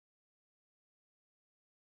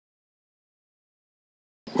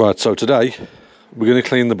Right, so today we're going to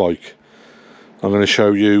clean the bike. I'm going to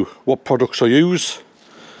show you what products I use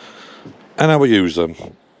and how I use them,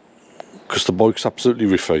 because the bike's absolutely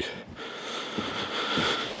riffy.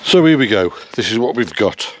 So here we go, this is what we've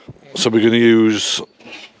got. So we're going to use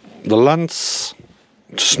the lance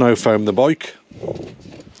to snow foam the bike.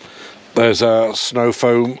 There's our snow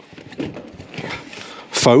foam,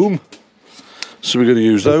 so we're going to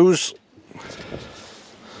use those.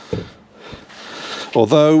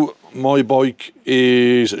 Although my bike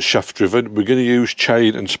is shaft driven, we're going to use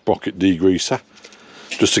chain and sprocket degreaser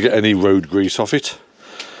just to get any road grease off it.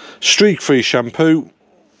 Streak free shampoo.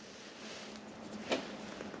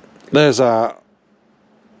 There's our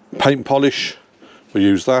paint polish, we'll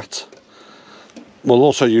use that. We'll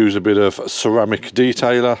also use a bit of ceramic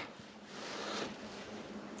detailer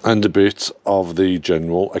and a bit of the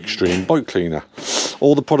general extreme bike cleaner.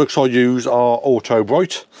 All the products I use are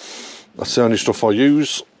AutoBrite. That's the only stuff I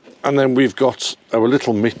use. And then we've got our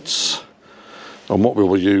little mitts, and what we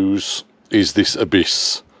will use is this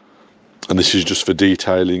Abyss, and this is just for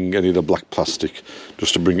detailing any of the black plastic,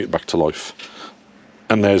 just to bring it back to life.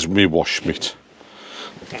 And there's my wash mitt.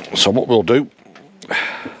 So what we'll do,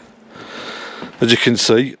 as you can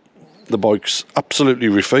see, the bike's absolutely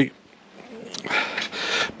riffy,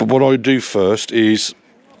 but what I do first is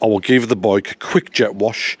I will give the bike a quick jet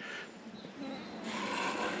wash,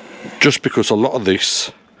 just because a lot of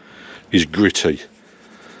this is gritty,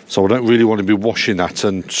 so I don't really want to be washing that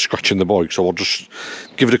and scratching the bike, so I'll just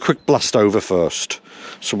give it a quick blast over first.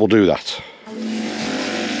 So we'll do that.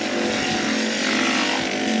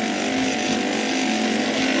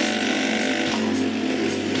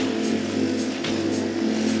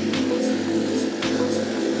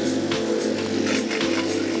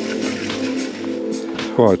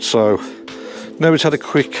 Right, so now it's had a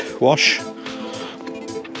quick wash,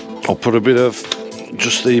 I'll put a bit of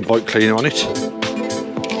just the bike cleaner on it.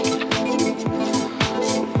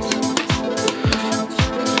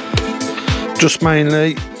 Just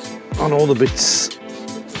mainly on all the bits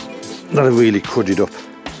that are really cruddied up.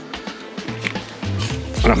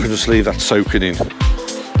 And I can just leave that soaking in,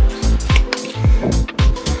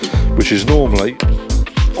 which is normally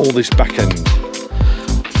all this back end.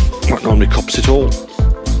 That normally cops it all.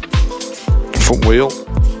 Front wheel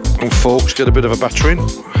and forks get a bit of a battering,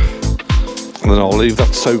 and then I'll leave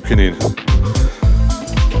that soaking in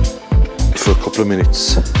for a couple of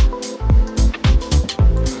minutes.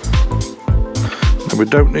 Now we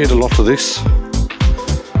don't need a lot of this.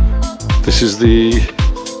 This is the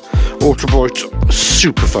AutoBrite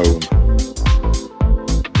Super Foam.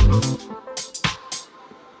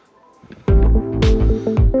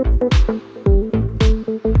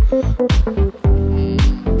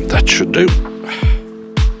 That should do.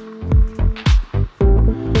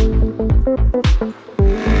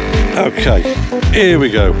 Okay, here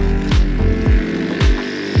we go.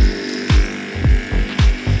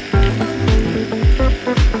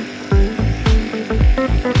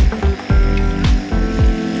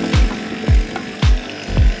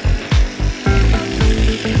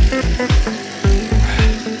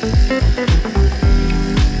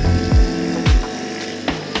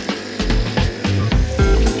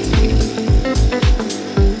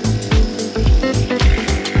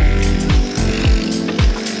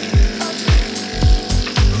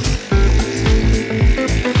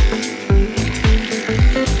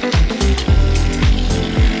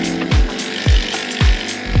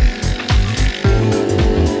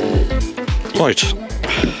 Right,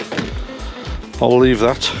 I'll leave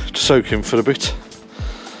that to soak in for a bit.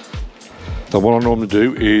 Then what I normally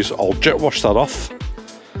do is I'll jet wash that off,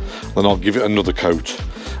 then I'll give it another coat,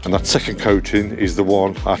 and that second coating is the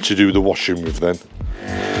one I actually do the washing with then.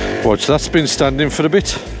 Right, so that's been standing for a bit,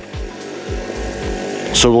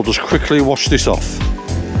 so we'll just quickly wash this off.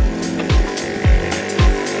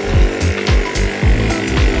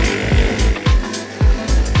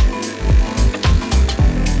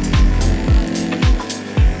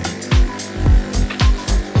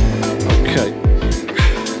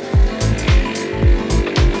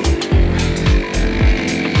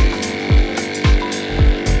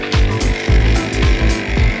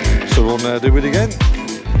 We'll do it again.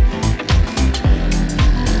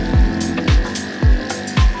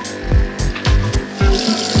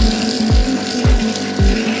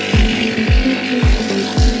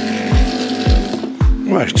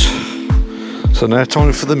 Right, so now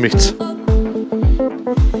time for the mitt.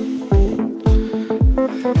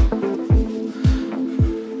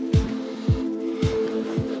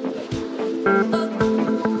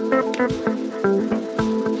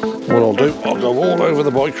 What I'll do, I'll go all over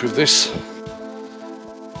the bike with this.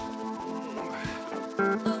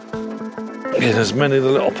 in as many of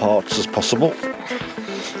the little parts as possible.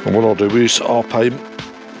 And what I'll do is I'll pay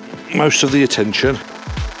most of the attention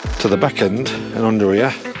to the back end and under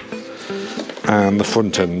here and the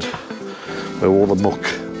front end where all the muck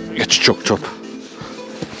gets chucked up.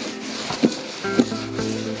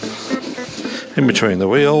 In between the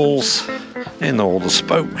wheels, in all the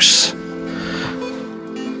spokes.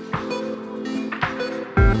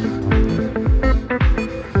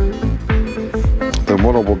 Then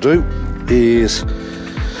what I will do is,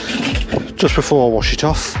 just before I wash it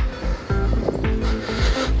off,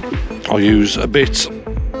 I'll use a bit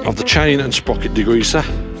of the chain and sprocket degreaser,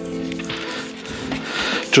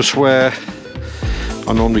 just where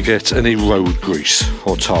I normally get any road grease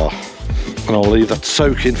or tar, and I'll leave that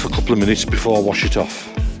soaking for a couple of minutes before I wash it off.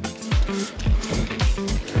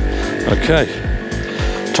 Okay,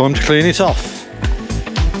 time to clean it off.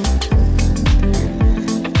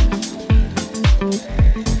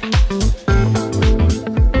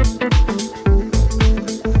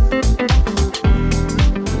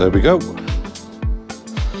 There we go.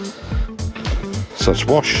 So it's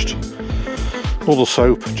washed. All the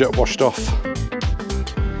soap jet washed off.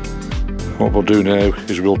 What we'll do now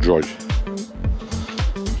is we'll dry.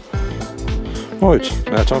 Right,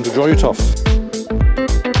 now time to dry it off.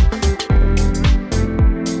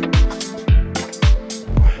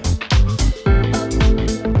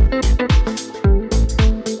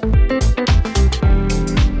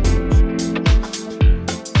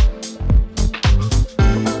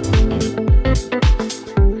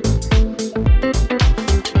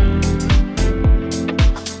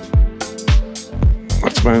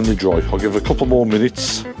 Mainly dry. I'll give it a couple more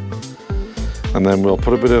minutes and then we'll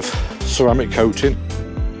put a bit of ceramic coating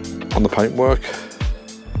on the paintwork,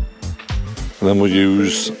 and then we'll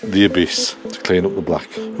use the Abyss to clean up the black.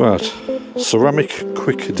 Right, ceramic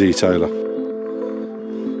quick detailer.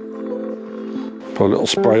 Put a little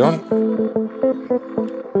spray on.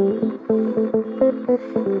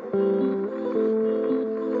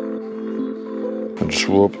 And just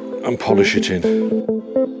rub and polish it in.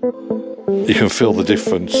 You can feel the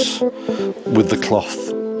difference with the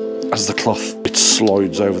cloth as the cloth it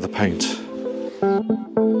slides over the paint.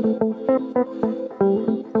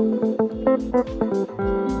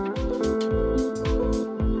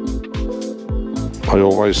 I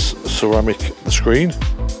always ceramic the screen.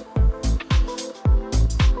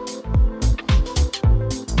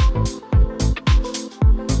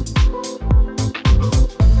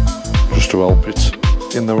 Just to help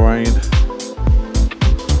it in the rain.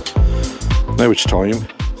 Now it's time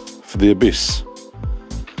for the Abyss.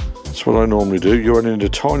 That's what I normally do. You run in a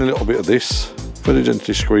tiny little bit of this, very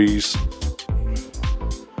gently squeeze.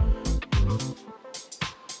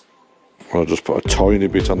 I'll just put a tiny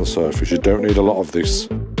bit on the surface. You don't need a lot of this.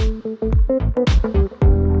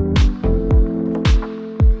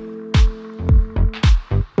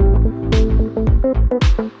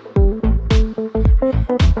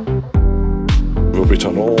 Rub it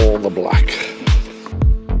on all the black.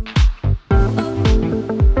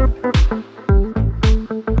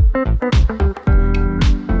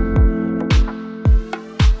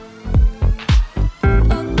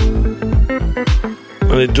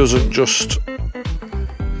 And it doesn't just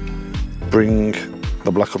bring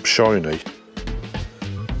the black up shiny,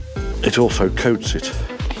 it also coats it.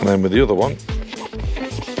 And then with the other one,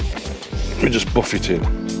 we just buff it in.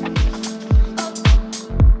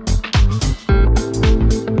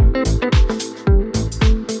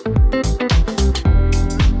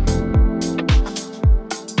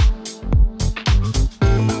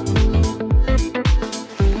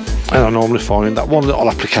 And I normally find that one little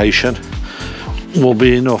application will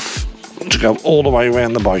be enough to go all the way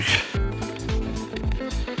around the bike.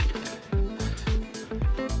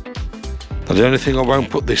 Now, the only thing I won't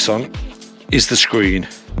put this on is the screen.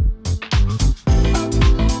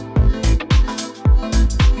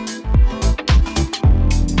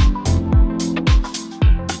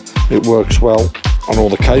 It works well on all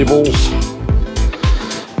the cables,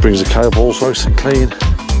 brings the cables nice and clean.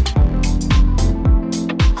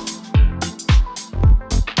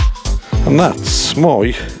 And that's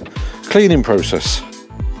my cleaning process.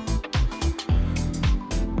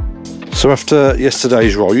 So after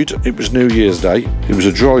yesterday's ride, it was New Year's Day. It was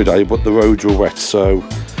a dry day, but the roads were wet, so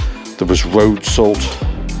there was road salt.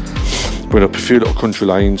 Went up a few little country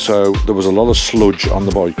lanes, so there was a lot of sludge on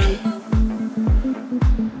the bike.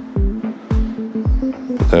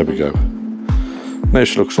 But there we go. Now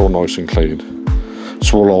she looks all nice and clean.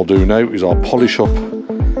 So all I'll do now is I'll polish up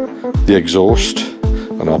the exhaust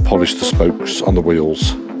and I'll polish the spokes on the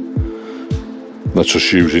wheels. That's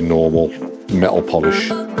just using normal metal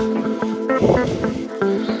polish.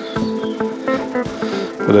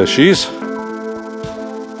 But there she is.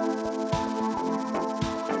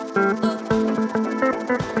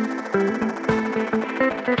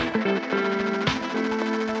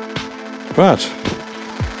 Right,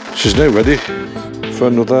 she's now ready for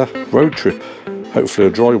another road trip. Hopefully a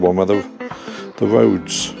dry one where the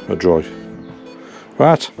roads are dry.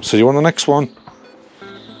 Right, see you on the next one.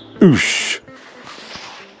 Oosh.